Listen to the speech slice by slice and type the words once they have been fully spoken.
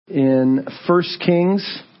in 1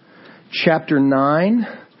 Kings chapter 9.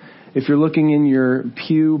 If you're looking in your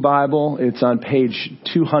Pew Bible, it's on page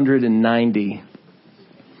 290.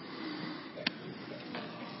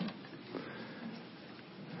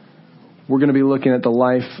 We're going to be looking at the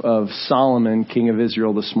life of Solomon, king of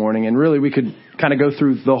Israel, this morning. And really, we could kind of go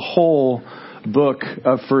through the whole book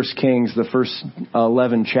of 1 Kings, the first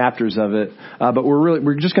 11 chapters of it. But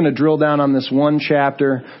we're just going to drill down on this one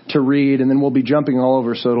chapter to read, and then we'll be jumping all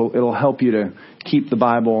over, so it'll help you to keep the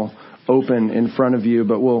Bible open in front of you.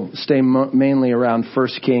 But we'll stay mainly around 1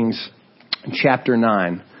 Kings chapter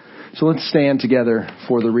 9. So let's stand together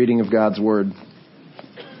for the reading of God's Word.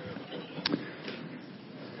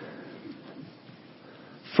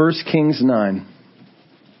 1 Kings 9.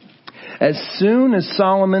 As soon as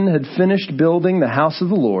Solomon had finished building the house of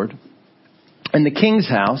the Lord and the king's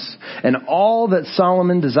house and all that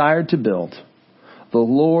Solomon desired to build, the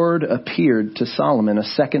Lord appeared to Solomon a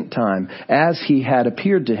second time, as he had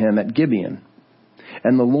appeared to him at Gibeon.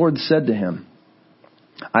 And the Lord said to him,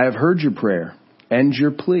 I have heard your prayer and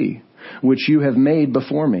your plea, which you have made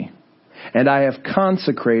before me, and I have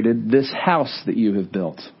consecrated this house that you have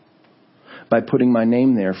built, by putting my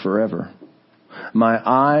name there forever. My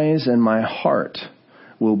eyes and my heart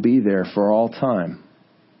will be there for all time.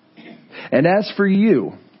 And as for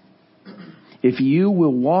you, if you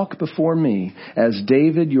will walk before me as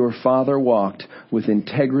David your father walked, with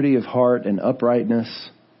integrity of heart and uprightness,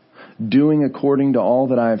 doing according to all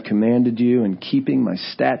that I have commanded you and keeping my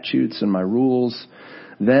statutes and my rules,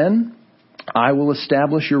 then I will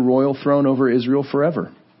establish your royal throne over Israel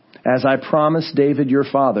forever, as I promised David your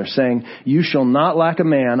father, saying, you shall not lack a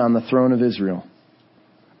man on the throne of Israel.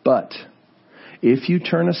 But if you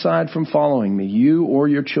turn aside from following me, you or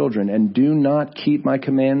your children, and do not keep my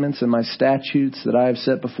commandments and my statutes that I have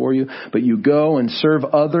set before you, but you go and serve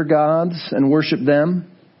other gods and worship them,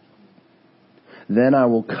 then I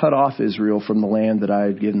will cut off Israel from the land that I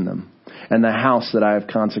had given them, and the house that I have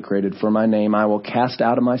consecrated for my name I will cast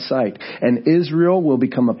out of my sight, and Israel will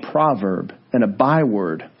become a proverb and a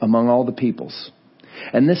byword among all the peoples.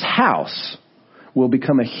 And this house will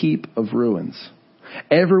become a heap of ruins.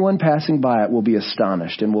 Everyone passing by it will be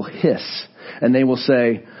astonished and will hiss, and they will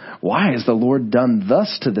say, why has the Lord done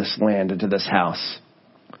thus to this land and to this house?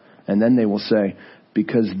 And then they will say,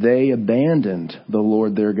 because they abandoned the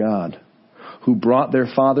Lord their God, who brought their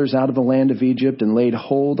fathers out of the land of Egypt and laid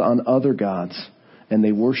hold on other gods, and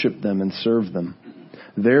they worshiped them and served them.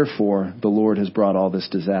 Therefore, the Lord has brought all this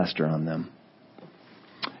disaster on them.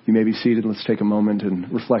 You may be seated. Let's take a moment and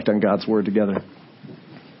reflect on God's Word together.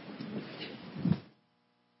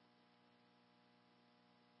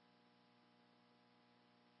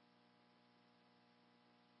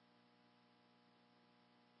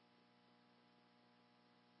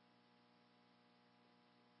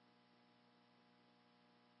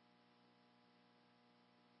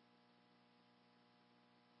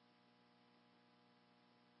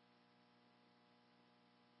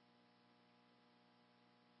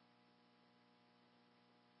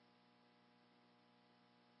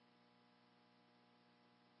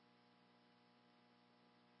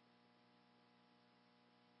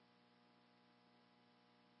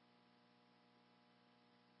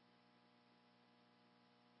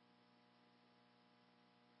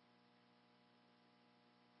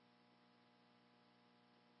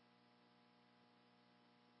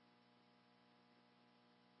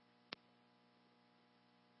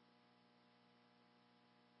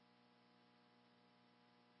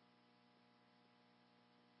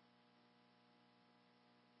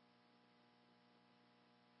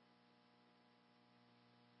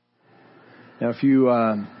 Now, if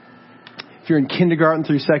you're in kindergarten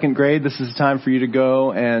through second grade, this is the time for you to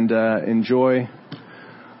go and enjoy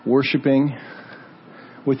worshiping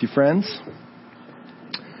with your friends.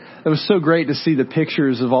 It was so great to see the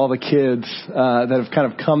pictures of all the kids that have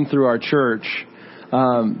kind of come through our church.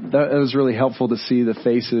 That was really helpful to see the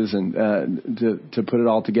faces and to put it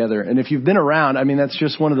all together. And if you've been around, I mean, that's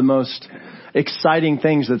just one of the most exciting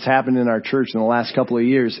things that's happened in our church in the last couple of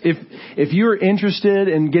years. If you're interested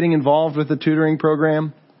in getting involved with the tutoring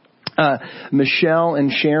program, Michelle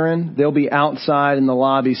and Sharon, they'll be outside in the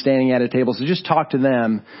lobby standing at a table. So just talk to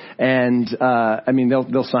them, and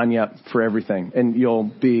they'll sign you up for everything, and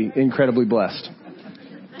you'll be incredibly blessed.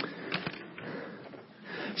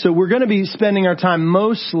 So we're going to be spending our time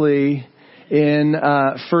mostly in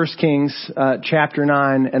 1 Kings chapter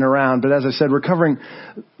 9 and around. But as I said, we're covering,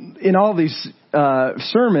 in all these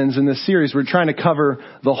sermons in this series, we're trying to cover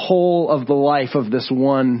the whole of the life of this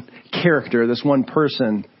one character, this one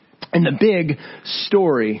person, and the big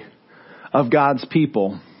story of God's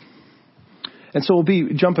people. And so we'll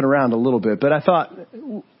be jumping around a little bit, but I thought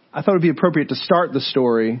it would be appropriate to start the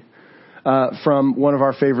story from one of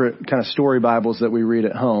our favorite kind of story Bibles that we read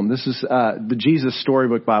at home. This is the Jesus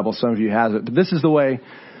Storybook Bible. Some of you have it, but this is the way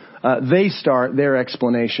they start their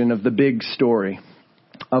explanation of the big story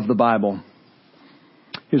of the Bible.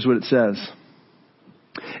 Here's what it says.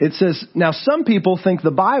 It says, "Now some people think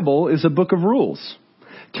the Bible is a book of rules,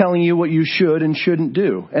 telling you what you should and shouldn't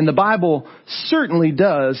do. And the Bible certainly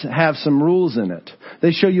does have some rules in it.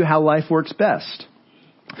 They show you how life works best.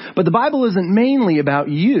 But the Bible isn't mainly about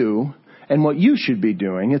you and what you should be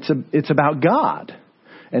doing. It's about God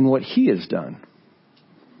and what He has done.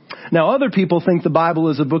 Now other people think the Bible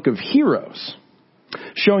is a book of heroes,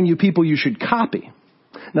 showing you people you should copy.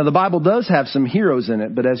 Now the Bible does have some heroes in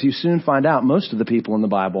it, but as you soon find out, most of the people in the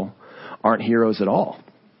Bible aren't heroes at all.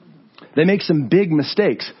 They make some big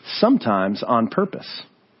mistakes, sometimes on purpose.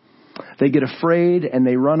 They get afraid and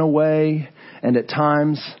they run away, and at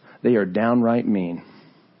times they are downright mean.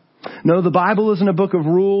 No, the Bible isn't a book of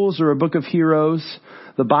rules or a book of heroes.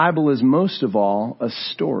 The Bible is most of all a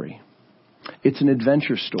story. It's an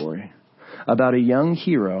adventure story about a young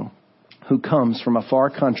hero who comes from a far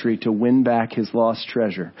country to win back his lost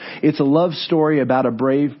treasure. It's a love story about a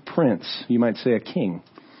brave prince, you might say a king,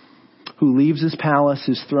 who leaves his palace,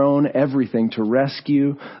 his throne, everything to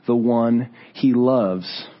rescue the one he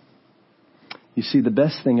loves. You see, the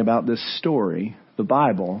best thing about this story, the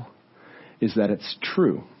Bible, is that it's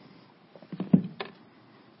true.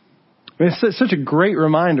 It's such a great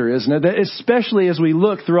reminder, isn't it? That especially as we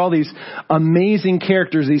look through all these amazing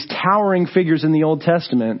characters, these towering figures in the Old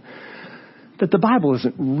Testament, that the Bible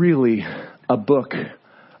isn't really a book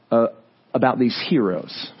about these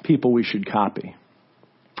heroes, people we should copy.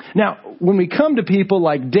 Now, when we come to people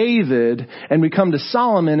like David and we come to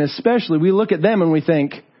Solomon especially, we look at them and we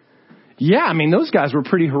think, yeah, I mean, those guys were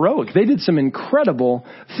pretty heroic. They did some incredible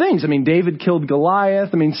things. I mean, David killed Goliath.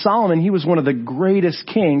 I mean, Solomon, he was one of the greatest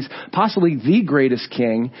kings, possibly the greatest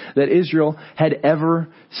king that Israel had ever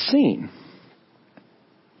seen.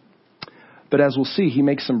 But as we'll see, he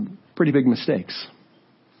makes some pretty big mistakes.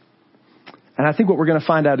 And I think what we're going to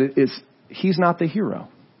find out is he's not the hero.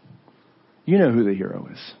 You know who the hero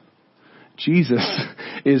is. Jesus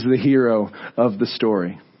is the hero of the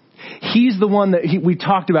story. He's the one that we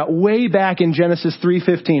talked about way back in Genesis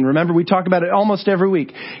 3:15. Remember, we talk about it almost every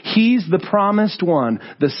week. He's the promised one,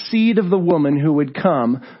 the seed of the woman who would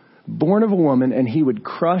come, born of a woman, and he would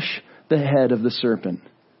crush the head of the serpent.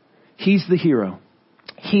 He's the hero.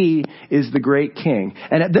 He is the great king.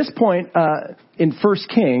 And at this point in 1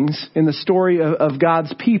 Kings, in the story of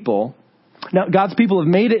God's people, now, God's people have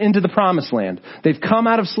made it into the promised land. They've come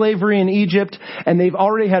out of slavery in Egypt, and they've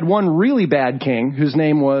already had one really bad king whose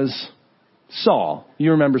name was Saul.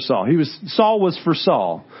 You remember Saul. Saul was for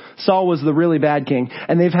Saul. Saul was the really bad king.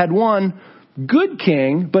 And they've had one good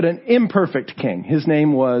king, but an imperfect king. His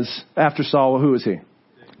name was, after Saul, who was he?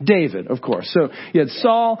 David, of course. So you had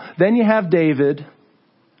Saul, then you have David.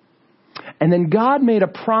 And then God made a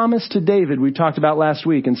promise to David, we talked about last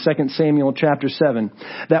week in 2 Samuel chapter 7,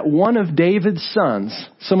 that one of David's sons,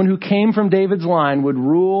 someone who came from David's line, would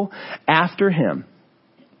rule after him.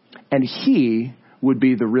 And he would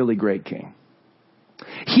be the really great king.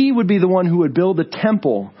 He would be the one who would build a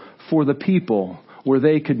temple for the people where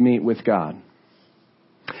they could meet with God.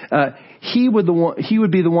 He would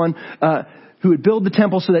be the one who would build the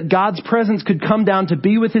temple so that God's presence could come down to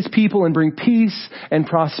be with his people and bring peace and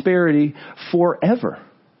prosperity forever.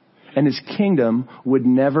 And his kingdom would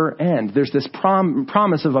never end. There's this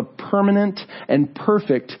promise of a permanent and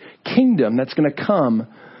perfect kingdom that's going to come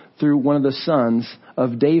through one of the sons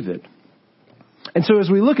of David. And so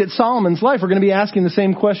as we look at Solomon's life, we're going to be asking the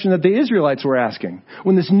same question that the Israelites were asking.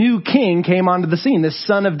 When this new king came onto the scene, this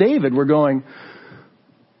son of David, we're going,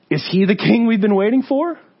 is he the king we've been waiting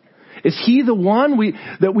for? Is he the one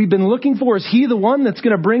that we've been looking for? Is he the one that's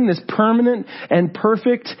going to bring this permanent and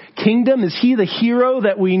perfect kingdom? Is he the hero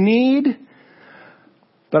that we need?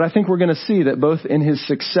 But I think we're going to see that both in his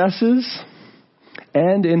successes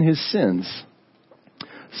and in his sins,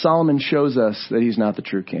 Solomon shows us that he's not the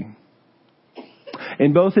true king.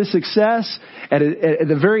 In both his success, at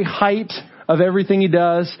the very height of everything he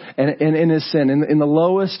does, and in his sin, in the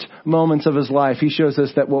lowest moments of his life, he shows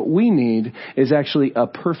us that what we need is actually a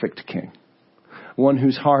perfect king. One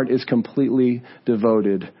whose heart is completely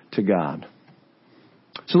devoted to God.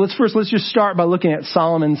 So let's just start by looking at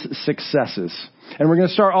Solomon's successes. And we're going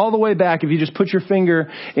to start all the way back. If you just put your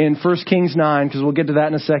finger in 1 Kings 9, because we'll get to that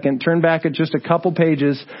in a second, turn back at just a couple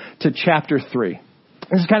pages to chapter 3.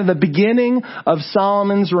 This is kind of the beginning of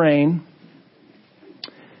Solomon's reign.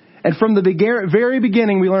 And from the very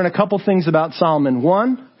beginning, we learn a couple things about Solomon.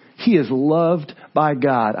 One, he is loved by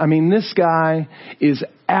God. I mean, this guy is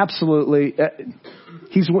absolutely,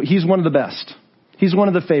 he's one of the best. He's one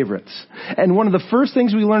of the favorites. And one of the first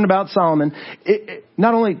things we learn about Solomon,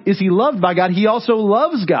 not only is he loved by God, he also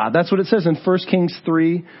loves God. That's what it says in 1 Kings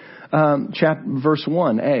 3, verse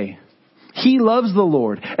 1a. He loves the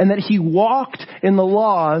Lord, and that he walked in the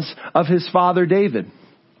laws of his father David.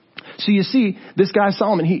 So you see, this guy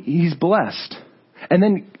Solomon, he's blessed. And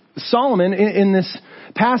then Solomon, in this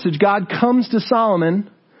passage, God comes to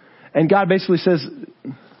Solomon, and God basically says,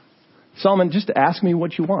 Solomon, just ask me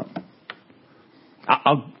what you want.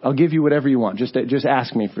 I'll give you whatever you want. Just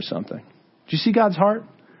ask me for something. Do you see God's heart?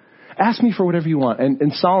 Ask me for whatever you want.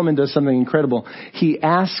 And Solomon does something incredible. He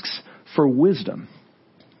asks for wisdom.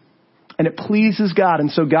 And it pleases God.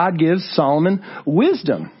 And so God gives Solomon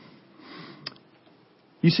wisdom.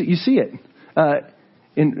 You see it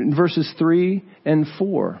in verses 3 and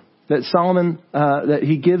 4. That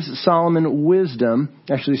he gives Solomon wisdom.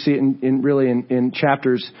 Actually, you see it in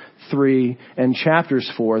chapters 3 and chapters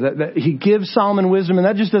 4. That he gives Solomon wisdom, and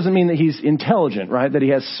that just doesn't mean that he's intelligent, right? That he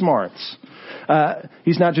has smarts.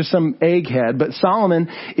 He's not just some egghead, but Solomon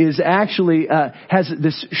is actually has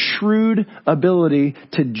this shrewd ability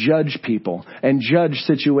to judge people and judge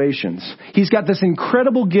situations. He's got this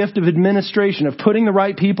incredible gift of administration, of putting the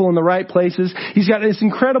right people in the right places. He's got this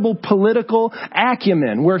incredible political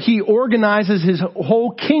acumen where he organizes his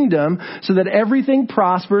whole kingdom so that everything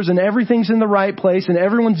prospers and everything's in the right place and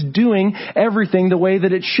everyone's doing everything the way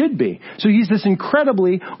that it should be. So he's this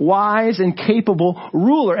incredibly wise and capable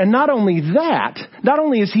ruler. And not only that, not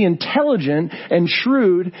only is he intelligent and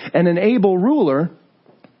shrewd and an able ruler,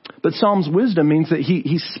 but Psalm's wisdom means that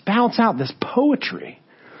he spouts out this poetry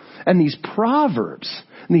and these proverbs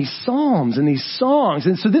and these psalms and these songs.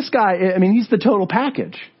 And so this guy, I mean, he's the total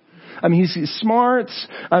package. I mean, he's smart.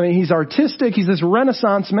 I mean, he's artistic. He's this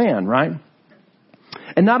Renaissance man, right?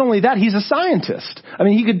 And not only that, he's a scientist. I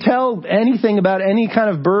mean, he could tell anything about any kind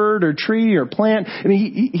of bird or tree or plant. I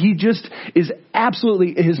mean, he just is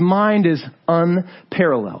absolutely, his mind is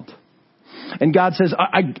unparalleled. And God says,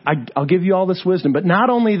 I'll give you all this wisdom. But not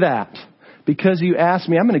only that, because you asked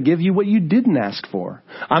me, I'm going to give you what you didn't ask for.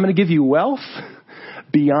 I'm going to give you wealth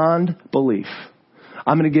beyond belief.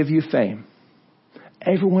 I'm going to give you fame.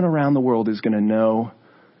 Everyone around the world is going to know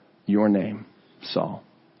your name,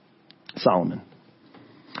 Solomon.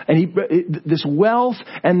 And this wealth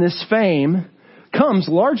and this fame comes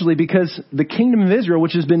largely because the kingdom of Israel,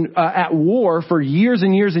 which has been at war for years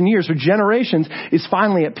and years and years, for generations, is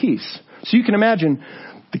finally at peace. So you can imagine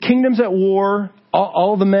the kingdom's at war,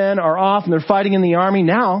 all the men are off and they're fighting in the army.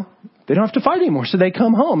 Now they don't have to fight anymore. So they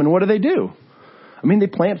come home, and what do? I mean, they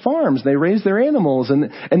plant farms, they raise their animals,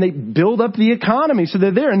 and they build up the economy. So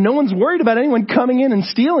they're there, and no one's worried about anyone coming in and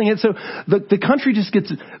stealing it. So the country just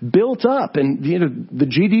gets built up, and the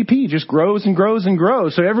GDP just grows and grows and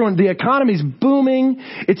grows. So the economy's booming.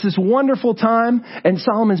 It's this wonderful time, and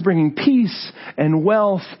Solomon's bringing peace and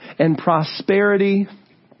wealth and prosperity.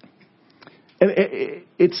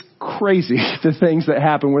 It's crazy, the things that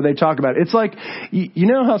happen where they talk about it. It's like, you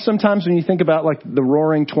know how sometimes when you think about like the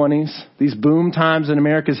roaring 20s, these boom times in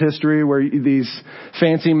America's history where these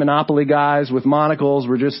fancy monopoly guys with monocles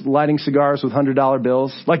were just lighting cigars with $100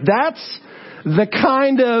 bills. Like that's the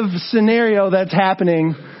kind of scenario that's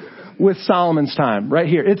happening with Solomon's time right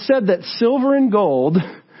here. It said that silver and gold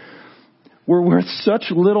were worth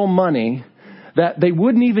such little money that they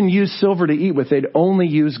wouldn't even use silver to eat with. They'd only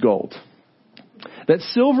use gold. That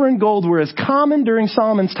silver and gold were as common during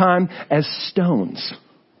Solomon's time as stones.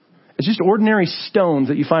 It's just ordinary stones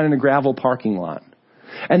that you find in a gravel parking lot.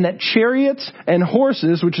 And that chariots and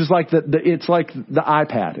horses, which is like it's like the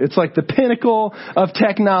iPad. It's like the pinnacle of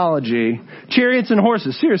technology. Chariots and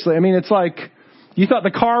horses. Seriously. I mean, it's like, you thought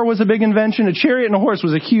the car was a big invention. A chariot and a horse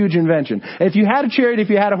was a huge invention. If you had a chariot, if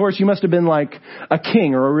you had a horse, you must have been like a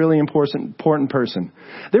king or a really important person.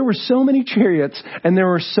 There were so many chariots and there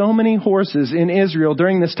were so many horses in Israel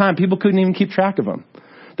during this time. People couldn't even keep track of them.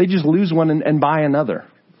 They just lose one and buy another.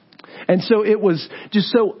 And so it was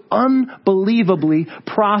just so unbelievably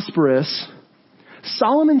prosperous.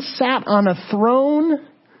 Solomon sat on a throne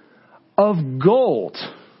of gold.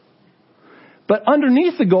 But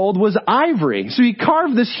underneath the gold was ivory. So he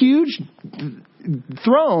carved this huge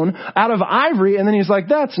throne out of ivory, and then he's like,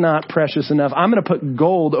 that's not precious enough. I'm going to put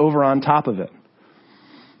gold over on top of it.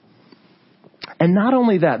 And not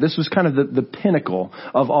only that, this was kind of the pinnacle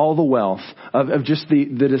of all the wealth, of just the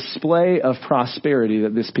display of prosperity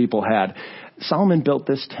that this people had. Solomon built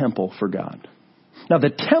this temple for God. Now, the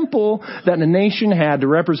temple that the nation had to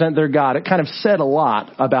represent their God, it kind of said a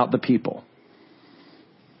lot about the people.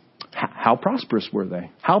 How prosperous were they?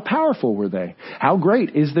 How powerful were they? How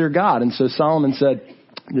great is their God? And so Solomon said,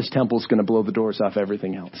 this temple is going to blow the doors off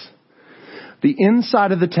everything else. The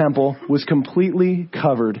inside of the temple was completely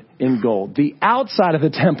covered in gold. The outside of the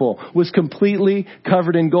temple was completely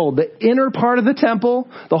covered in gold. The inner part of the temple,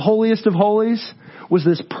 the holiest of holies, was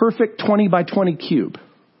this perfect 20 by 20 cube.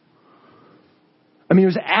 I mean, it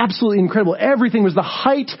was absolutely incredible. Everything was the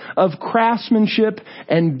height of craftsmanship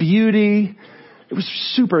and beauty. It was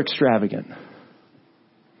super extravagant.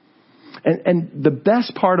 And the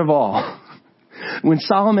best part of all, when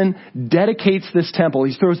Solomon dedicates this temple,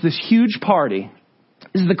 he throws this huge party.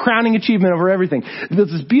 This is the crowning achievement over everything.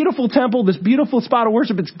 There's this beautiful temple, this beautiful spot of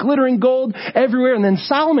worship. It's glittering gold everywhere. And then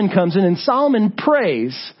Solomon comes in and Solomon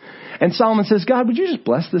prays. And Solomon says, God, would you just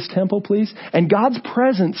bless this temple, please? And God's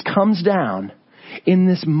presence comes down in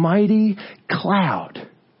this mighty cloud,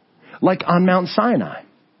 like on Mount Sinai.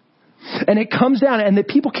 And it comes down and the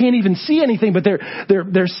people can't even see anything, but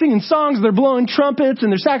they're singing songs, they're blowing trumpets,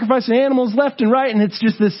 and they're sacrificing animals left and right. And it's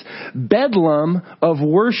just this bedlam of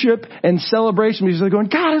worship and celebration. Because they're going,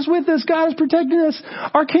 God is with us. God is protecting us.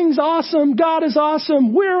 Our King's awesome. God is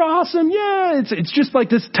awesome. We're awesome. Yeah. It's just like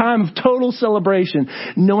this time of total celebration.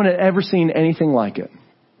 No one had ever seen anything like it.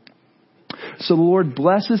 So the Lord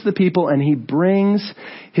blesses the people and he brings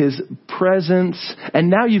his presence. And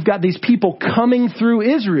now you've got these people coming through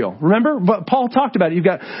Israel. Remember what Paul talked about? You've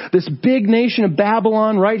got this big nation of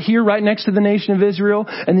Babylon right here, right next to the nation of Israel.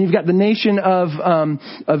 And then you've got the nation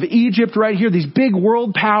of Egypt right here, these big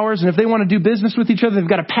world powers. And if they want to do business with each other, they've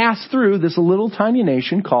got to pass through this little tiny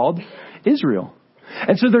nation called Israel.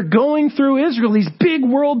 And so they're going through Israel, these big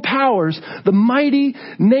world powers, the mighty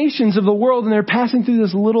nations of the world, and they're passing through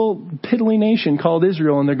this little piddly nation called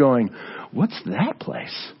Israel, and they're going, what's that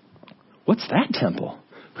place? What's that temple?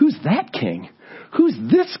 Who's that king? Who's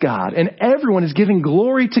this God? And everyone is giving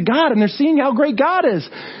glory to God, and they're seeing how great God is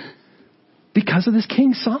because of this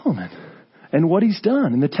King Solomon and what he's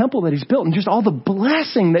done and the temple that he's built and just all the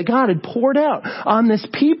blessing that God had poured out on this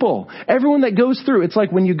people. Everyone that goes through, it's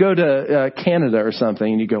like when you go to Canada or something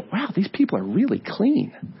and you go, wow, these people are really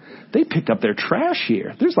clean. They picked up their trash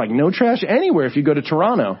here. There's like no trash anywhere if you go to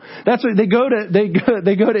Toronto. That's what they go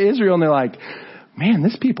to Israel and they're like, man,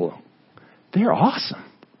 these people, they're awesome.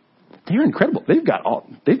 They're incredible. They've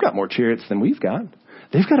got more chariots than we've got.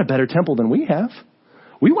 They've got a better temple than we have.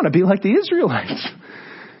 We want to be like the Israelites.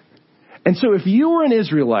 And so if you were an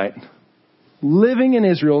Israelite living in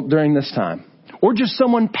Israel during this time, or just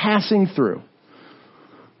someone passing through,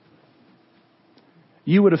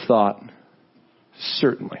 you would have thought,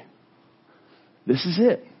 certainly, this is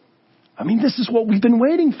it. I mean, this is what we've been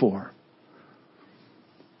waiting for.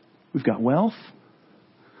 We've got wealth.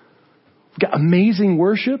 We've got amazing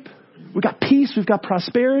worship. We've got peace. We've got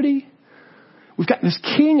prosperity. We've got this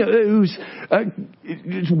king who's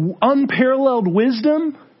unparalleled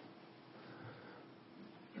wisdom.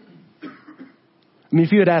 I mean,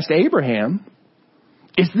 if you had asked Abraham,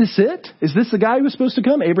 is this it? Is this the guy who was supposed to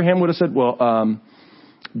come? Abraham would have said, well,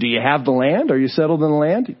 do you have the land? Are you settled in the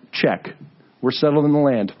land? Check. We're settled in the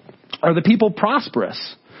land. Are the people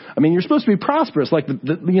prosperous? I mean, you're supposed to be prosperous, like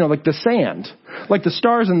like the sand, like the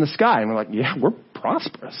stars in the sky. And we're like, yeah, we're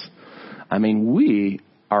prosperous. I mean, we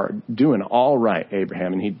are doing all right,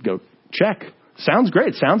 Abraham. And he'd go, check. Sounds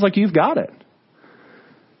great. Sounds like you've got it.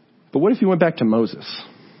 But what if you went back to Moses?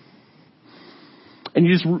 And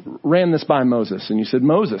you just ran this by Moses and you said,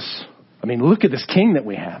 Moses, I mean, look at this king that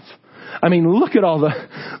we have. I mean, look at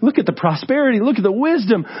the prosperity, look at the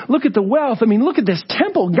wisdom, look at the wealth. I mean, look at this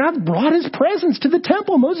temple. God brought his presence to the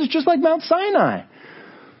temple. Moses, just like Mount Sinai.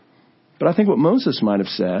 But I think what Moses might have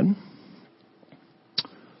said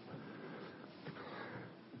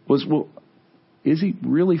was, well, is he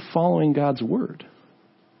really following God's word?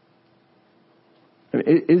 I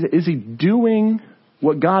mean, is he doing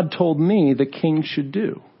what God told me the king should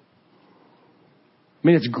do? I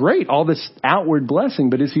mean, it's great, all this outward blessing,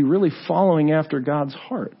 but is he really following after God's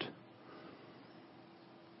heart?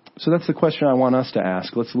 So that's the question I want us to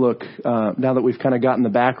ask. Let's look, now that we've kind of gotten the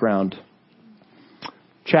background.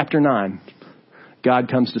 Chapter 9, God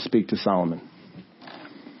comes to speak to Solomon.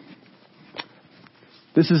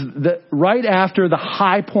 This is right after the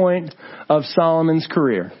high point of Solomon's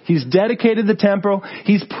career. He's dedicated the temple.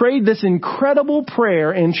 He's prayed this incredible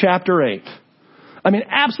prayer in chapter 8. I mean,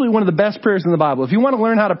 absolutely one of the best prayers in the Bible. If you want to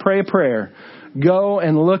learn how to pray a prayer, go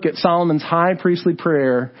and look at Solomon's high priestly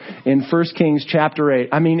prayer in 1 Kings chapter 8.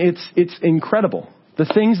 I mean, it's incredible. The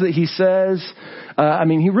things that he says,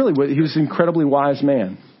 he was an incredibly wise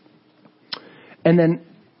man. And then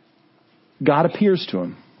God appears to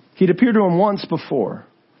him. He'd appeared to him once before.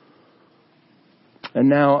 And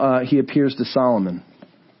now he appears to Solomon.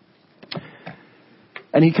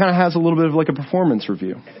 And he kind of has a little bit of like a performance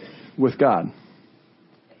review with God.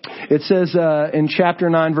 It says in chapter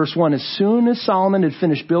 9, verse 1, as soon as Solomon had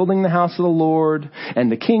finished building the house of the Lord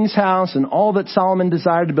and the king's house and all that Solomon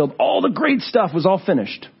desired to build, all the great stuff was all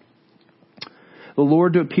finished. The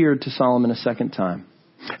Lord appeared to Solomon a second time.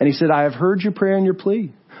 And he said, I have heard your prayer and your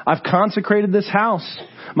plea. I've consecrated this house.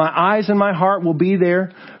 My eyes and my heart will be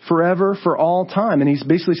there forever, for all time. And he's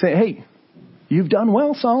basically saying, hey, you've done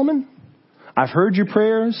well, Solomon. I've heard your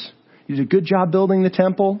prayers. You did a good job building the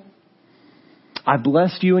temple. I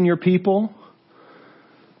blessed you and your people.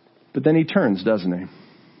 But then he turns, doesn't he?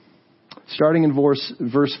 Starting in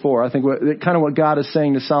verse 4, I think what God is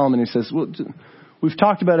saying to Solomon, he says, well, we've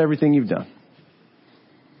talked about everything you've done.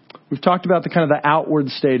 We've talked about the kind of the outward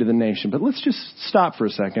state of the nation, but let's just stop for a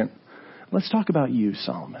second. Let's talk about you,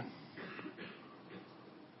 Solomon.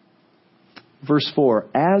 Verse 4,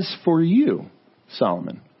 as for you,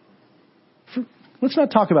 Solomon. Let's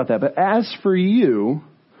not talk about that, but as for you,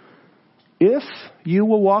 if you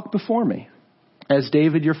will walk before me, as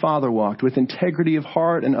David your father walked, with integrity of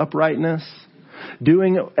heart and uprightness,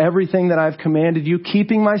 doing everything that I've commanded you,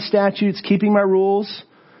 keeping my statutes, keeping my rules,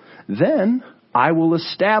 then I will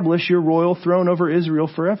establish your royal throne over Israel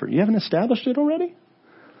forever. You haven't established it already?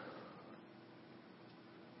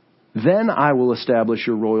 Then I will establish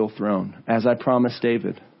your royal throne, as I promised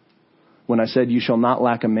David, when I said, you shall not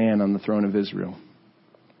lack a man on the throne of Israel.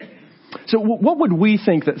 So what would we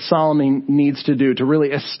think that Solomon needs to do to really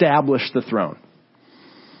establish the throne?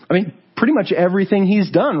 I mean, pretty much everything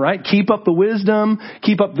he's done, right? Keep up the wisdom,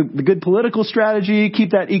 keep up the good political strategy,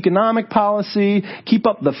 keep that economic policy, keep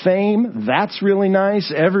up the fame. That's really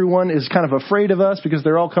nice. Everyone is kind of afraid of us because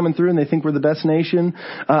they're all coming through and they think we're the best nation.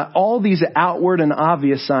 All these outward and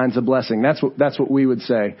obvious signs of blessing. That's what we would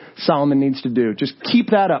say Solomon needs to do. Just keep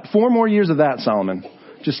that up. 4 more years of that, Solomon.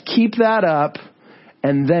 Just keep that up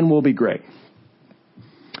and then we'll be great.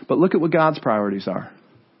 But look at what God's priorities are.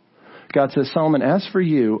 God says, Solomon, as for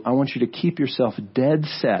you, I want you to keep yourself dead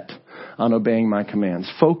set on obeying my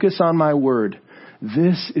commands. Focus on my word.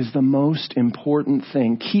 This is the most important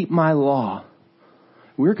thing. Keep my law.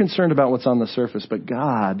 We're concerned about what's on the surface, but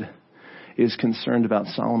God is concerned about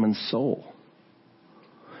Solomon's soul.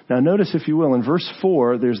 Now notice, if you will, in verse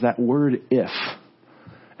 4, there's that word if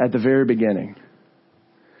at the very beginning.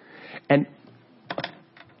 And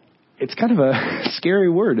it's kind of a scary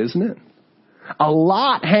word, isn't it? A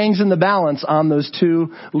lot hangs in the balance on those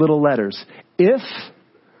 2 little letters. If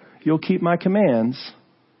you'll keep my commands,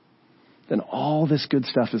 then all this good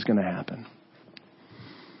stuff is going to happen.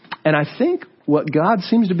 And I think what God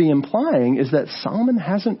seems to be implying is that Solomon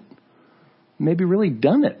hasn't maybe really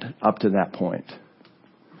done it up to that point.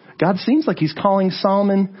 God seems like he's calling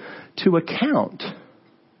Solomon to account,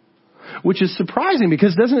 which is surprising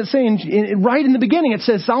because doesn't it say right in the beginning, it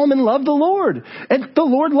says Solomon loved the Lord and the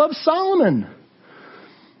Lord loves Solomon.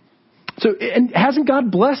 So, and hasn't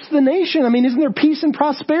God blessed the nation? I mean, isn't there peace and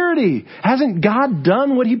prosperity? Hasn't God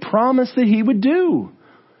done what he promised that he would do?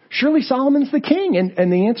 Surely Solomon's the king.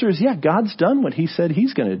 And the answer is, yeah, God's done what he said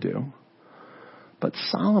he's going to do. But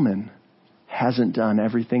Solomon hasn't done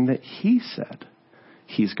everything that he said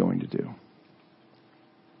he's going to do.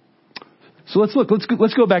 So let's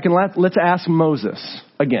go back and let's ask Moses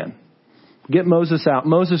again. Get Moses out.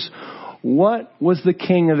 Moses, what was the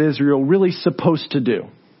king of Israel really supposed to do?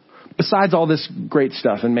 Besides all this great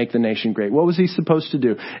stuff and make the nation great, what was he supposed to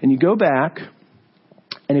do? And you go back,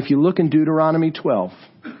 and if you look in Deuteronomy 12,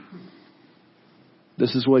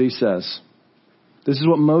 this is what he says. This is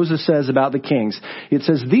what Moses says about the kings. It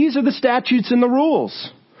says, these are the statutes and the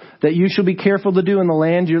rules that you shall be careful to do in the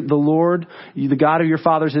land the Lord, the God of your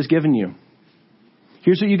fathers, has given you.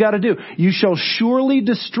 Here's what you got to do. You shall surely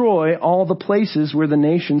destroy all the places where the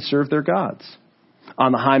nations serve their gods.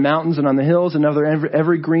 On the high mountains and on the hills and over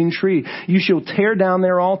every green tree. You shall tear down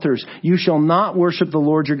their altars. You shall not worship the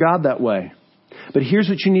Lord your God that way. But here's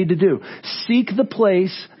what you need to do. Seek the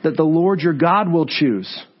place that the Lord your God will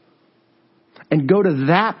choose. And go to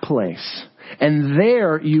that place. And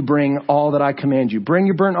there you bring all that I command you. Bring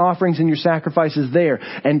your burnt offerings and your sacrifices there.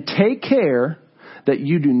 And take care that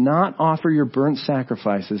you do not offer your burnt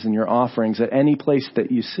sacrifices and your offerings at any place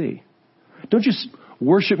that you see. Don't just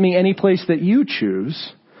worship me any place that you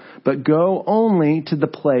choose, but go only to the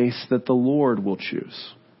place that the Lord will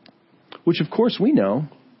choose. Which, of course, we know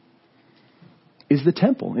is the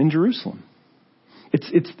temple in Jerusalem. It's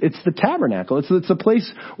the tabernacle. It's a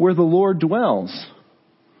place where the Lord dwells.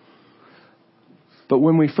 But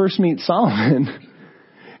when we first meet Solomon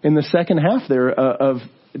in the second half there of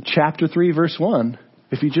chapter 3, verse 1,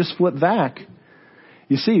 if you just flip back,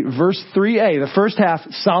 you see verse 3a, the first half,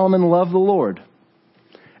 Solomon loved the Lord.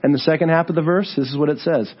 And the second half of the verse, this is what it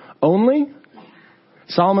says.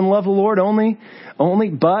 Solomon loved the Lord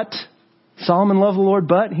but Solomon loved the Lord,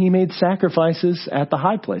 but he made sacrifices at the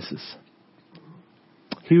high places.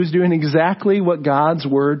 He was doing exactly what God's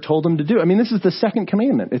word told him to do. I mean, this is the second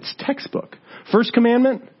commandment. It's textbook. First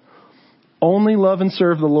commandment, only love and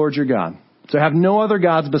serve the Lord your God. So have no other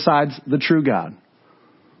gods besides the true God.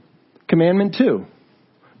 Commandment 2,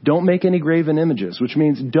 don't make any graven images, which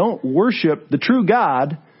means don't worship the true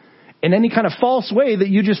God in any kind of false way that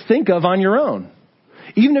you just think of on your own.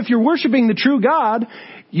 Even if you're worshiping the true God,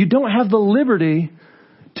 you don't have the liberty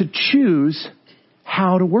to choose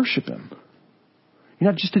how to worship him.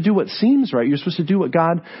 You're not just to do what seems right. You're supposed to do what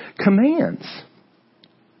God commands.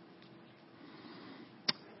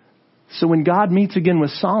 So when God meets again with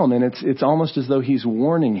Solomon, it's almost as though he's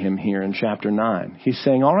warning him here in chapter 9. He's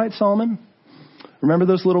saying, all right, Solomon, remember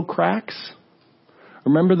those little cracks?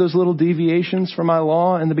 Remember those little deviations from my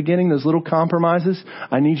law in the beginning, those little compromises?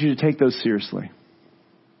 I need you to take those seriously.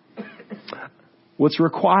 What's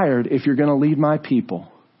required if you're going to lead my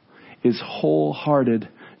people is wholehearted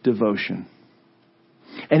devotion.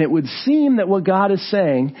 And it would seem that what God is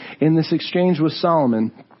saying in this exchange with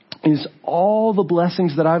Solomon is all the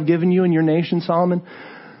blessings that I've given you in your nation, Solomon,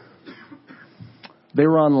 they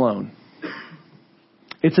were on loan.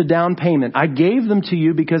 It's a down payment. I gave them to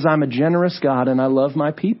you because I'm a generous God and I love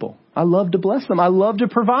my people. I love to bless them. I love to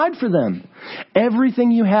provide for them.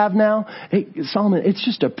 Everything you have now, hey, Solomon, it's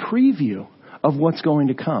just a preview of what's going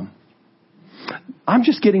to come. I'm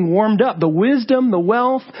just getting warmed up. The wisdom, the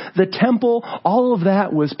wealth, the temple, all of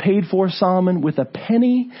that was paid for, Solomon, with a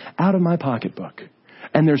penny out of my pocketbook.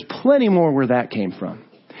 And there's plenty more where that came from.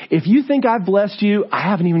 If you think I've blessed you, I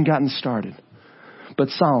haven't even gotten started. But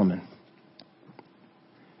Solomon,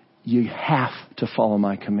 you have to follow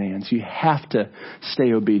my commands. You have to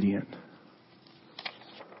stay obedient.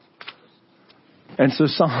 And so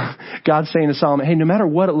God's saying to Solomon, hey, no matter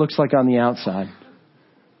what it looks like on the outside,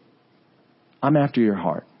 I'm after your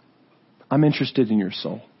heart. I'm interested in your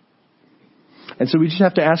soul. And so we just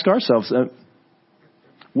have to ask ourselves,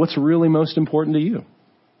 what's really most important to you?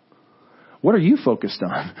 What are you focused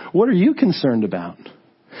on? What are you concerned about?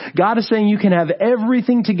 God is saying you can have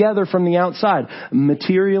everything together from the outside,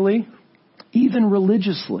 materially, even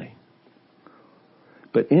religiously.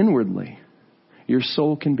 But inwardly, your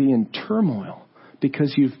soul can be in turmoil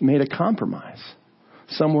because you've made a compromise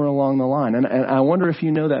somewhere along the line. And I wonder if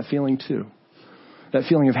you know that feeling too. That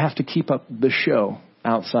feeling of have to keep up the show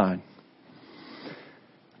outside.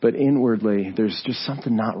 But inwardly, there's just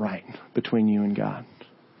something not right between you and God.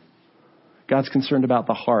 God's concerned about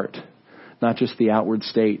the heart, not just the outward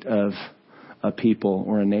state of a people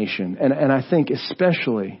or a nation. And I think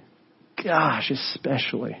especially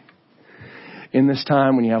in this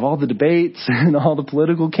time when you have all the debates and all the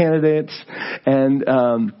political candidates and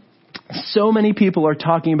so many people are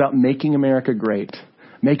talking about making America great,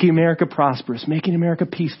 making America prosperous, making America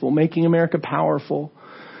peaceful, making America powerful.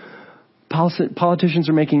 Politicians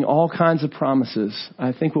are making all kinds of promises.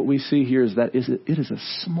 I think what we see here is that it is a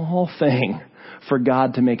small thing for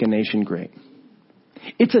God to make a nation great.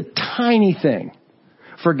 It's a tiny thing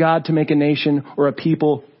for God to make a nation or a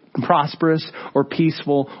people prosperous or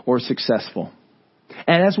peaceful or successful.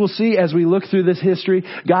 And as we'll see, as we look through this history,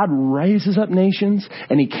 God raises up nations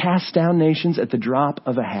and he casts down nations at the drop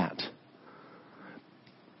of a hat.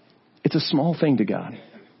 It's a small thing to God.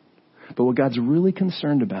 But what God's really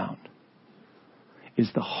concerned about is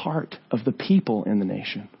the heart of the people in the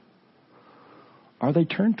nation. Are they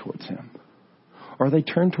turned towards him? Or are they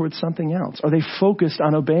turned towards something else? Are they focused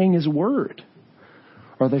on obeying his word?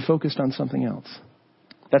 Or are they focused on something else?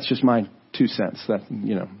 That's just my 2 cents.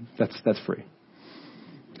 That's free.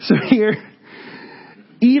 So here,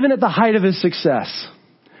 even at the height of his success,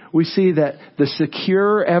 we see that the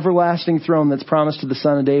secure, everlasting throne that's promised to the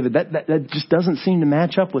son of David, that just doesn't seem to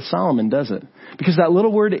match up with Solomon, does it? Because that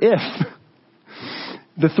little word if,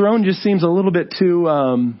 the throne just seems a little bit too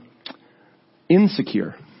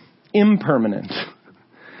insecure, impermanent,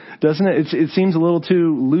 doesn't it? It seems a little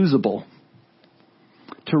too losable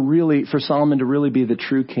for Solomon to really be the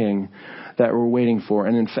true king that we're waiting for.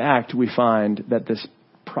 And in fact, we find that this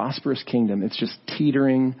prosperous kingdom, it's just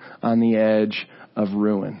teetering on the edge of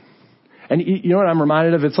ruin. And you know what I'm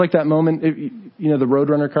reminded of? It's like that moment, the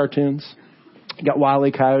Roadrunner cartoons. You got Wile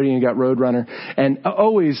E. Coyote and you got Roadrunner. And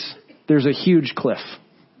always there's a huge cliff.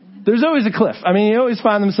 There's always a cliff. I mean, you always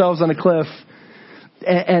find themselves on a cliff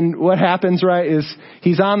And what happens, right, is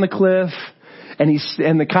he's on the cliff and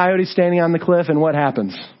the coyote's standing on the cliff, and what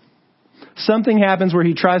happens? Something happens where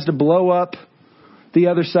he tries to blow up the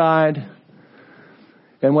other side.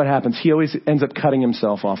 And what happens? He always ends up cutting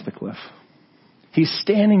himself off the cliff. He's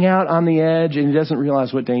standing out on the edge and he doesn't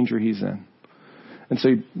realize what danger he's in. And so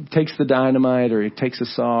he takes the dynamite, or he takes a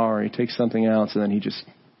saw, or he takes something else, and then he just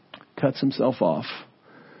cuts himself off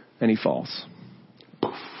and he falls.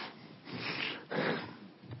 Poof.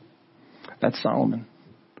 That's Solomon.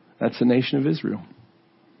 That's the nation of Israel.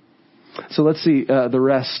 So let's see the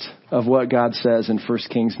rest of what God says in 1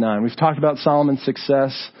 Kings 9. We've talked about Solomon's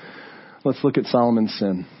success. Let's look at Solomon's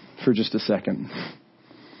sin for just a second.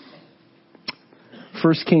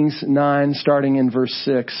 1 Kings 9, starting in verse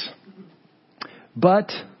 6.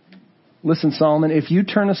 But, listen, Solomon, if you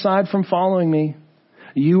turn aside from following me,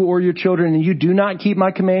 you or your children, and you do not keep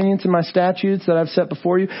my commandments and my statutes that I've set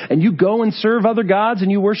before you, and you go and serve other gods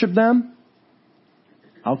and you worship them,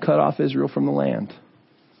 I'll cut off Israel from the land.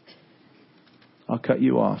 I'll cut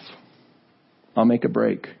you off. I'll make a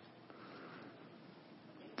break.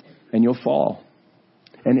 And you'll fall.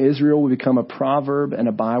 And Israel will become a proverb and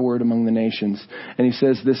a byword among the nations. And he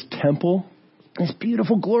says, this temple, this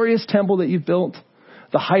beautiful, glorious temple that you've built,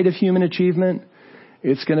 the height of human achievement,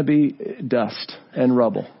 it's going to be dust and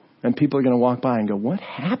rubble. And people are going to walk by and go, what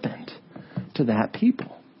happened to that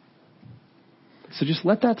people? So just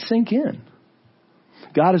let that sink in.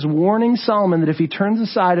 God is warning Solomon that if he turns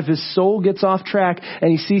aside, if his soul gets off track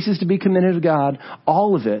and he ceases to be committed to God,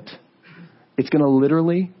 all of it, it's going to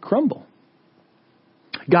literally crumble.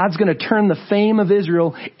 God's going to turn the fame of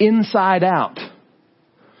Israel inside out.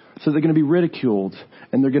 So they're going to be ridiculed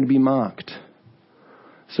and they're going to be mocked.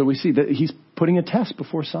 So we see that he's putting a test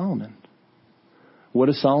before Solomon. What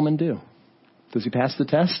does Solomon do? Does he pass the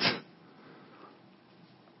test?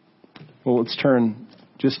 Well, let's turn,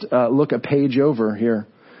 just look a page over here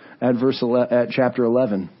at at chapter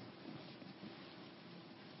 11.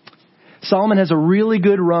 Solomon has a really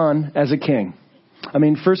good run as a king. I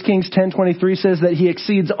mean, 1 Kings 10:23 says that he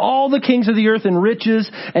exceeds all the kings of the earth in riches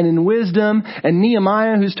and in wisdom. And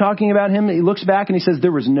Nehemiah, who's talking about him, he looks back and he says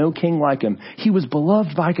there was no king like him. He was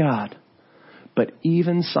beloved by God. But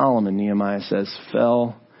even Solomon, Nehemiah says,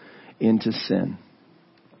 fell into sin.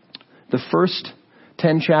 The first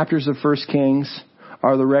 10 chapters of 1 Kings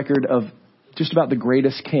are the record of just about the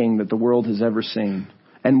greatest king that the world has ever seen.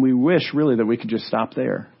 And we wish really that we could just stop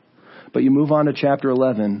there. But you move on to chapter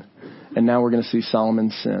 11, and now we're going to see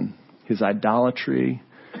Solomon's sin, his idolatry,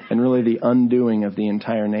 and really the undoing of the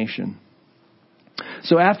entire nation.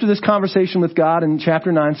 So after this conversation with God in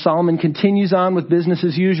chapter 9, Solomon continues on with business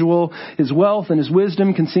as usual. His wealth and his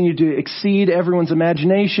wisdom continue to exceed everyone's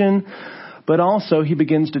imagination. But also he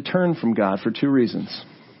begins to turn from God for two reasons,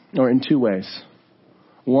 or in two ways.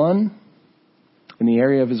 One, in the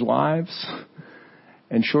area of his wives,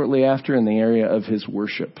 and shortly after in the area of his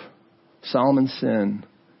worship. Solomon's sin,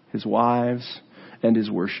 his wives, and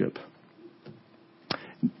his worship.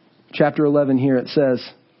 Chapter 11 here it says,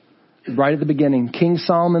 right at the beginning, King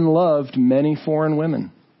Solomon loved many foreign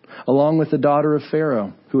women, along with the daughter of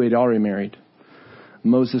Pharaoh, who he'd already married.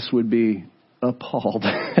 Moses would be appalled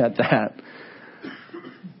at that.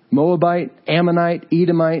 Moabite, Ammonite,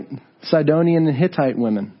 Edomite, Sidonian, and Hittite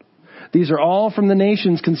women. These are all from the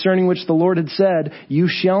nations concerning which the Lord had said, you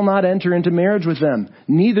shall not enter into marriage with them,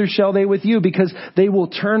 neither shall they with you, because they will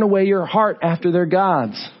turn away your heart after their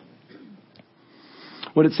gods.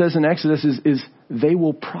 What it says in Exodus is they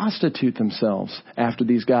will prostitute themselves after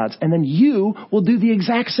these gods. And then you will do the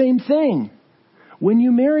exact same thing when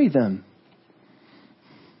you marry them.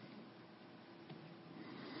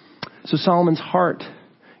 So Solomon's heart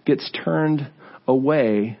gets turned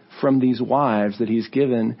away from these wives that he's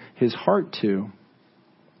given his heart to.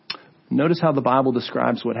 Notice how the Bible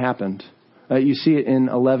describes what happened. You see it in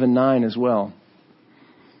 11:9 as well.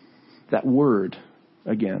 That word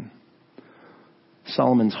again.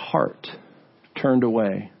 Solomon's heart turned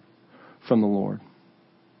away from the Lord.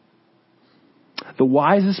 The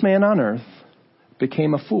wisest man on earth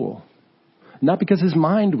became a fool. Not because his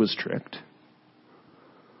mind was tricked.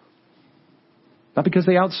 Not because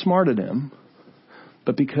they outsmarted him.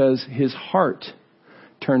 But because his heart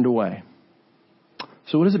turned away.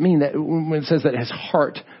 So what does it mean that when it says that his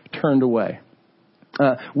heart turned away?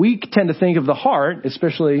 We tend to think of the heart,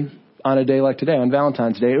 especially on a day like today, on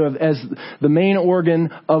Valentine's Day, as the main organ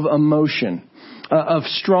of emotion, of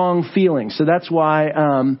strong feelings. So that's why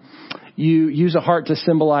you use a heart to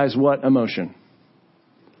symbolize what emotion?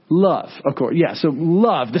 Love, of course. Yeah, so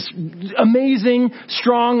love, this amazing,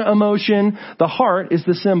 strong emotion. The heart is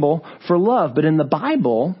the symbol for love. But in the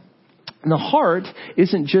Bible, And the heart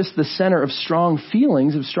isn't just the center of strong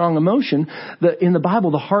feelings, of strong emotion. In the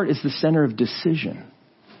Bible, the heart is the center of decision.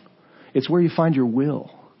 It's where you find your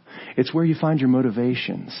will. It's where you find your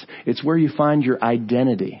motivations. It's where you find your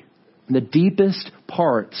identity. And the deepest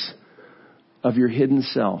parts of your hidden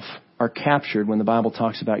self are captured when the Bible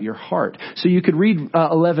talks about your heart. So you could read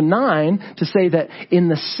 11:9 to say that in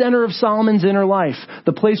the center of Solomon's inner life,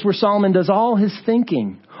 the place where Solomon does all his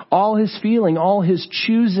thinking, all his feeling, all his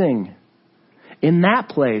choosing, in that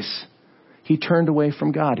place, he turned away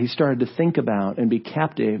from God. He started to think about and be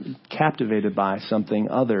captivated by something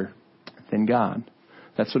other than God.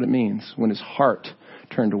 That's what it means when his heart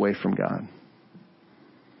turned away from God.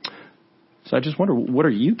 So I just wonder, what are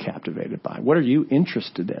you captivated by? What are you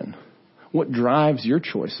interested in? What drives your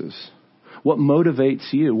choices? What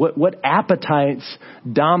motivates you? What appetites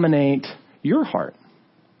dominate your heart?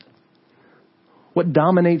 What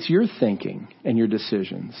dominates your thinking and your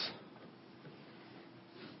decisions?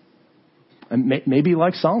 And maybe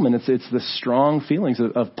like Solomon, it's the strong feelings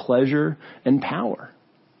of pleasure and power.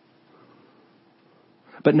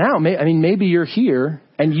 But now, maybe you're here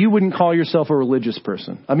and you wouldn't call yourself a religious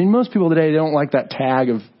person. Most people today, they don't like that tag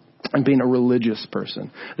of being a religious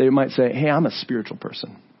person. They might say, hey, I'm a spiritual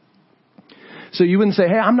person. So you wouldn't say,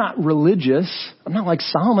 hey, I'm not religious. I'm not like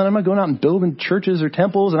Solomon. I'm not going out and building churches or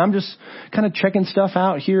temples, and I'm just kind of checking stuff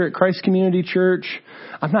out here at Christ Community Church.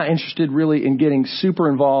 I'm not interested really in getting super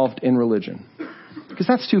involved in religion because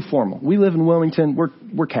that's too formal. We live in Wilmington.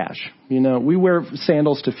 We're cash. We wear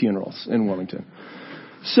sandals to funerals in Wilmington.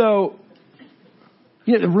 So,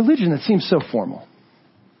 religion, that seems so formal.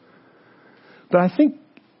 But I think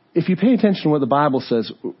if you pay attention to what the Bible says,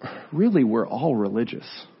 really we're all religious.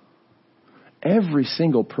 Every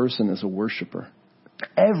single person is a worshiper.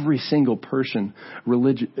 Every single person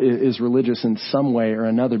is religious in some way or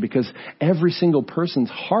another because every single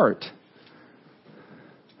person's heart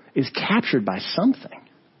is captured by something.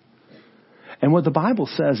 And what the Bible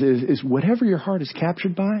says is whatever your heart is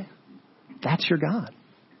captured by, that's your God.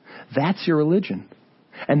 That's your religion.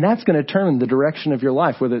 And that's going to determine the direction of your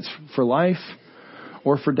life, whether it's for life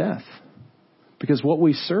or for death. Because what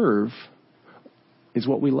we serve is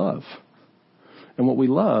what we love. And what we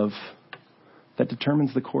love, that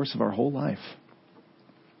determines the course of our whole life.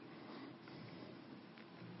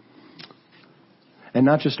 And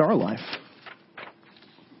not just our life,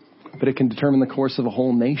 but it can determine the course of a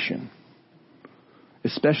whole nation.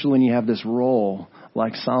 Especially when you have this role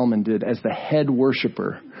like Solomon did as the head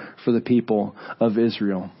worshiper for the people of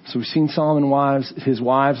Israel. So we've seen his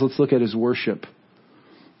wives. Let's look at his worship.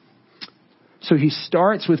 So he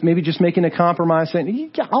starts with maybe just making a compromise,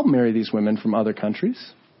 saying, yeah, I'll marry these women from other countries.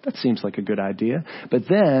 That seems like a good idea. But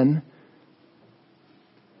then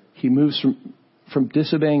he moves from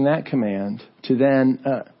disobeying that command to then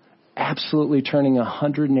absolutely turning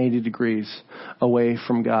 180 degrees away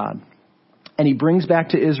from God. And he brings back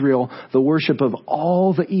to Israel the worship of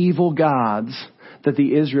all the evil gods that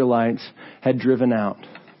the Israelites had driven out.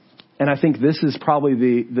 And I think this is probably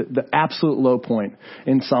the absolute low point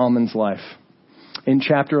in Solomon's life. In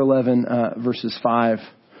chapter 11, verses 5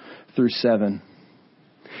 through 7.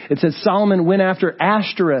 It says, Solomon went after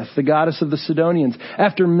Ashtoreth, the goddess of the Sidonians,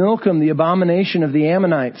 after Milcom, the abomination of the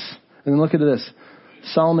Ammonites. And then look at this.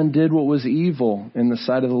 Solomon did what was evil in the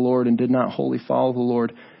sight of the Lord and did not wholly follow the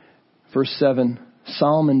Lord. Verse 7,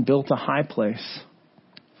 Solomon built a high place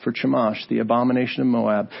for Chemosh, the abomination of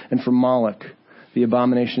Moab, and for Moloch, the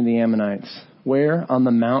abomination of the Ammonites. Where? On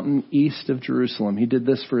the mountain east of Jerusalem. He did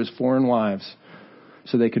this for his foreign wives,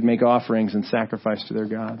 so they could make offerings and sacrifice to their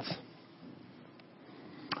gods.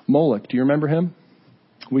 Moloch, do you remember him?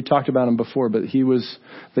 We talked about him before, but he was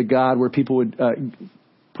the god where people would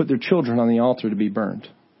put their children on the altar to be burned.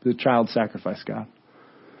 The child sacrifice god.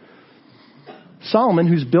 Solomon,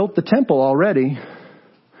 who's built the temple already,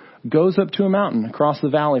 goes up to a mountain across the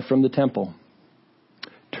valley from the temple,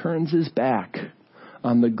 turns his back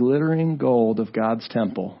on the glittering gold of God's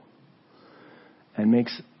temple, and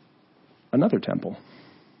makes another temple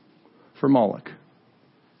for Moloch.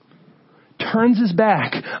 Turns his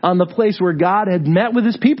back on the place where God had met with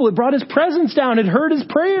his people, had brought his presence down, had heard his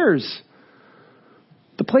prayers.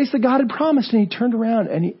 The place that God had promised, and he turned around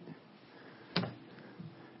and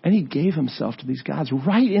he gave himself to these gods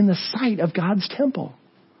right in the sight of God's temple.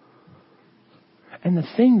 And the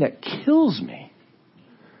thing that kills me,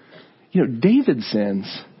 David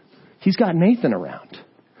sins. He's got Nathan around.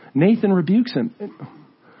 Nathan rebukes him.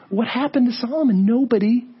 What happened to Solomon?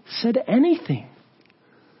 Nobody said anything.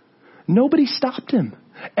 Nobody stopped him.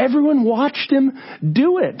 Everyone watched him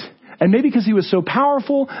do it. And maybe because he was so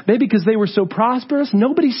powerful, maybe because they were so prosperous,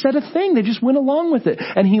 nobody said a thing. They just went along with it.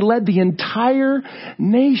 And he led the entire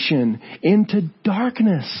nation into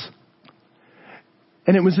darkness.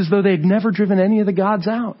 And it was as though they had never driven any of the gods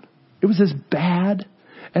out. It was as bad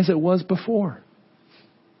as it was before.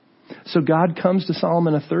 So God comes to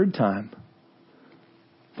Solomon a third time.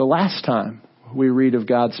 The last time we read of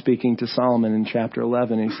God speaking to Solomon in chapter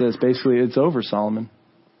 11, he says, basically, it's over, Solomon.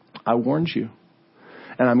 I warned you.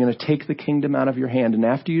 And I'm going to take the kingdom out of your hand. And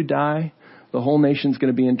after you die, the whole nation's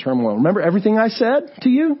going to be in turmoil. Remember everything I said to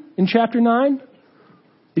you in chapter 9?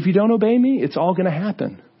 If you don't obey me, it's all going to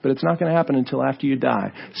happen. But it's not going to happen until after you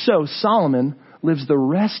die. So Solomon lives the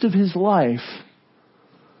rest of his life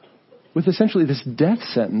with essentially this death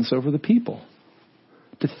sentence over the people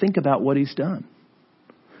to think about what he's done.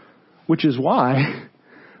 Which is why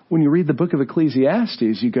when you read the book of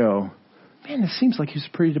Ecclesiastes, you go, man, this seems like he's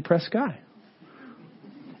a pretty depressed guy.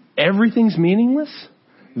 Everything's meaningless.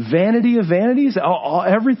 Vanity of vanities.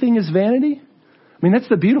 Everything is vanity. I mean, that's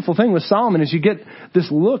the beautiful thing with Solomon is you get this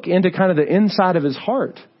look into kind of the inside of his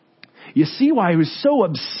heart. You see why he was so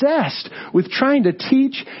obsessed with trying to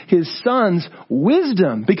teach his sons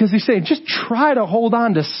wisdom. Because he's saying, just try to hold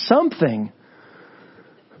on to something.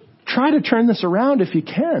 Try to turn this around if you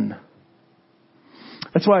can.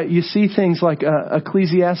 That's why you see things like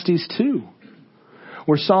Ecclesiastes 2,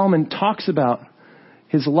 where Solomon talks about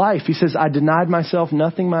his life. He says, I denied myself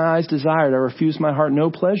nothing my eyes desired. I refused my heart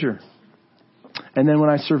no pleasure. And then when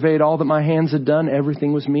I surveyed all that my hands had done,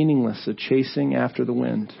 everything was meaningless, a chasing after the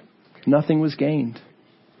wind. Nothing was gained.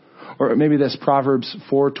 Or maybe this Proverbs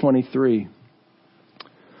 4:23.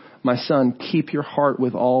 My son, keep your heart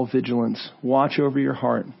with all vigilance. Watch over your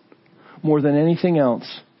heart. More than anything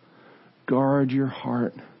else, guard your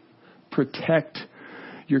heart. Protect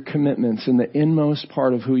your commitments in the inmost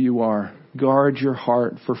part of who you are. Guard your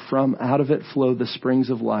heart, for from out of it flow the springs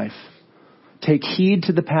of life. Take heed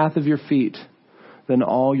to the path of your feet. Then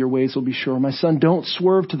all your ways will be sure. My son, don't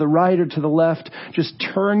swerve to the right or to the left. Just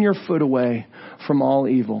turn your foot away from all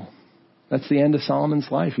evil. That's the end of Solomon's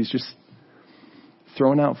life. He's just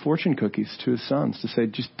throwing out fortune cookies to his sons to say,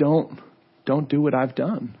 just don't do what I've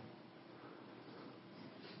done.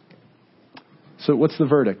 So what's the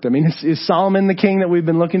verdict? I mean, is Solomon the king that we've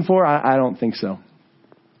been looking for? I don't think so.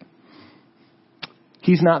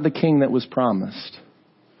 He's not the king that was promised.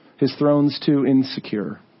 His throne's too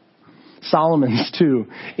insecure. Solomon's too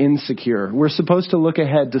insecure. We're supposed to look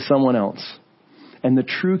ahead to someone else. And the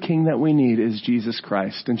true king that we need is Jesus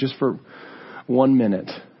Christ. And just for 1 minute,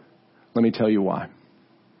 let me tell you why.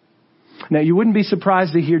 Now, you wouldn't be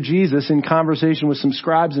surprised to hear Jesus in conversation with some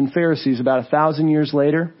scribes and Pharisees about 1,000 years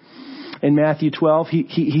later. In Matthew 12,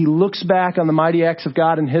 he looks back on the mighty acts of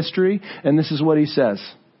God in history, and this is what he says.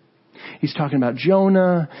 He's talking about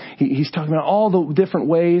Jonah. He's talking about all the different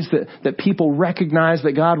ways that people recognized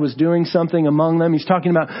that God was doing something among them. He's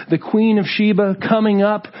talking about the Queen of Sheba coming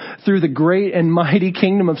up through the great and mighty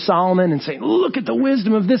kingdom of Solomon and saying, look at the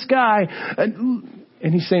wisdom of this guy.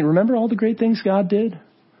 And he's saying, remember all the great things God did?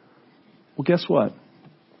 Well, guess what?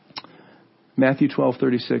 Matthew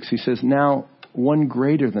 12:36, he says, now one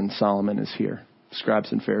greater than Solomon is here,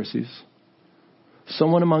 scribes and Pharisees.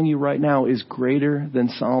 Someone among you right now is greater than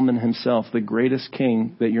Solomon himself, the greatest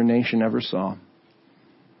king that your nation ever saw.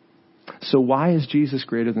 So why is Jesus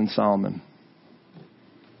greater than Solomon?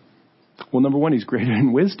 Well, number one, he's greater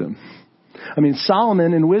in wisdom. I mean,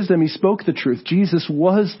 Solomon in wisdom, he spoke the truth. Jesus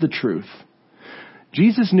was the truth.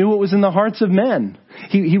 Jesus knew what was in the hearts of men.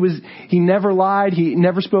 He never lied. He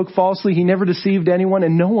never spoke falsely. He never deceived anyone,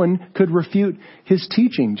 and no one could refute his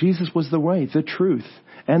teaching. Jesus was the way, the truth,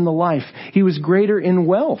 and the life. He was greater in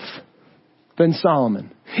wealth than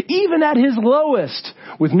Solomon. Even at his lowest,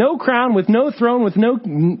 with no crown, with no throne, with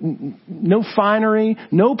no finery,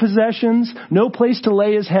 no possessions, no place to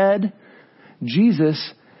lay his head,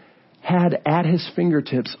 Jesus had at his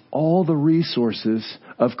fingertips all the resources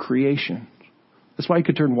of creation. That's why he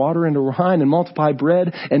could turn water into wine and multiply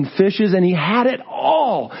bread and fishes, and he had it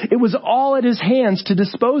all. It was all at his hands to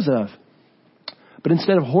dispose of. But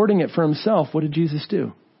instead of hoarding it for himself, what did Jesus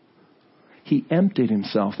do? He emptied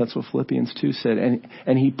himself. That's what Philippians 2 said.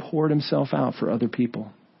 And he poured himself out for other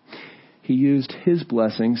people. He used his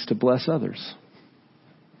blessings to bless others.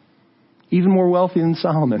 Even more wealthy than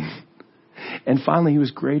Solomon. And finally, he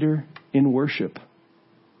was greater in worship.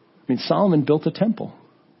 I mean, Solomon built a temple.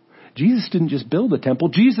 Jesus didn't just build a temple.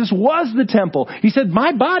 Jesus was the temple. He said,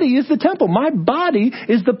 my body is the temple. My body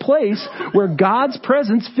is the place where God's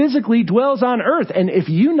presence physically dwells on earth. And if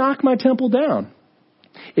you knock my temple down,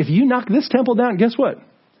 if you knock this temple down, guess what?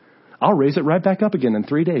 I'll raise it right back up again in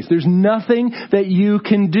 3 days. There's nothing that you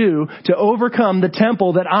can do to overcome the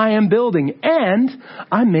temple that I am building. And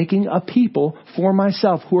I'm making a people for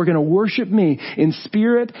myself who are going to worship me in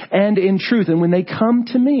spirit and in truth. And when they come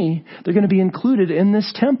to me, they're going to be included in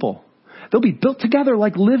this temple. They'll be built together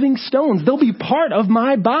like living stones. They'll be part of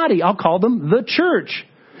my body. I'll call them the church.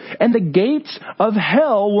 And the gates of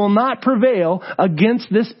hell will not prevail against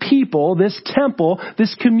this people, this temple,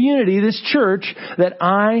 this community, this church that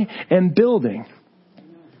I am building.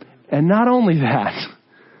 And not only that,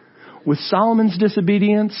 with Solomon's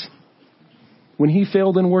disobedience, when he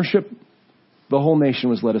failed in worship, the whole nation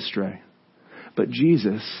was led astray. But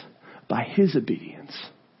Jesus, by his obedience,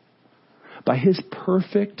 by his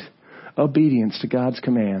perfect obedience to God's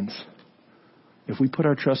commands, if we put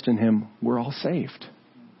our trust in him, we're all saved.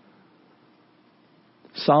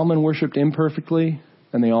 Solomon worshipped imperfectly,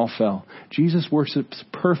 and they all fell. Jesus worships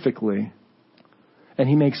perfectly, and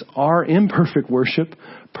he makes our imperfect worship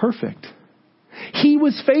perfect. He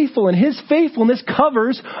was faithful, and his faithfulness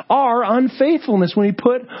covers our unfaithfulness when we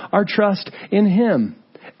put our trust in him.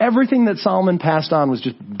 Everything that Solomon passed on was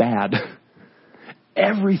just bad.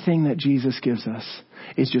 Everything that Jesus gives us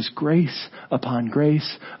is just grace upon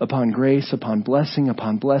grace upon grace upon blessing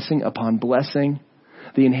upon blessing upon blessing.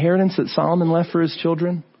 The inheritance that Solomon left for his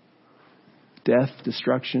children, death,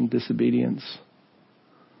 destruction, disobedience.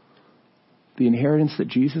 The inheritance that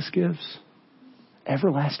Jesus gives,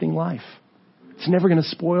 everlasting life. It's never going to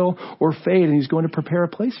spoil or fade, and he's going to prepare a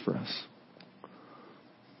place for us.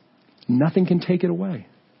 Nothing can take it away.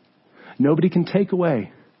 Nobody can take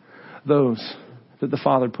away those that the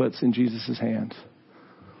Father puts in Jesus' hand.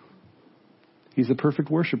 He's the perfect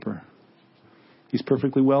worshiper. He's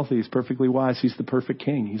perfectly wealthy. He's perfectly wise. He's the perfect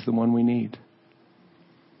king. He's the one we need.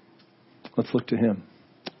 Let's look to him.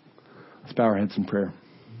 Let's bow our heads in prayer.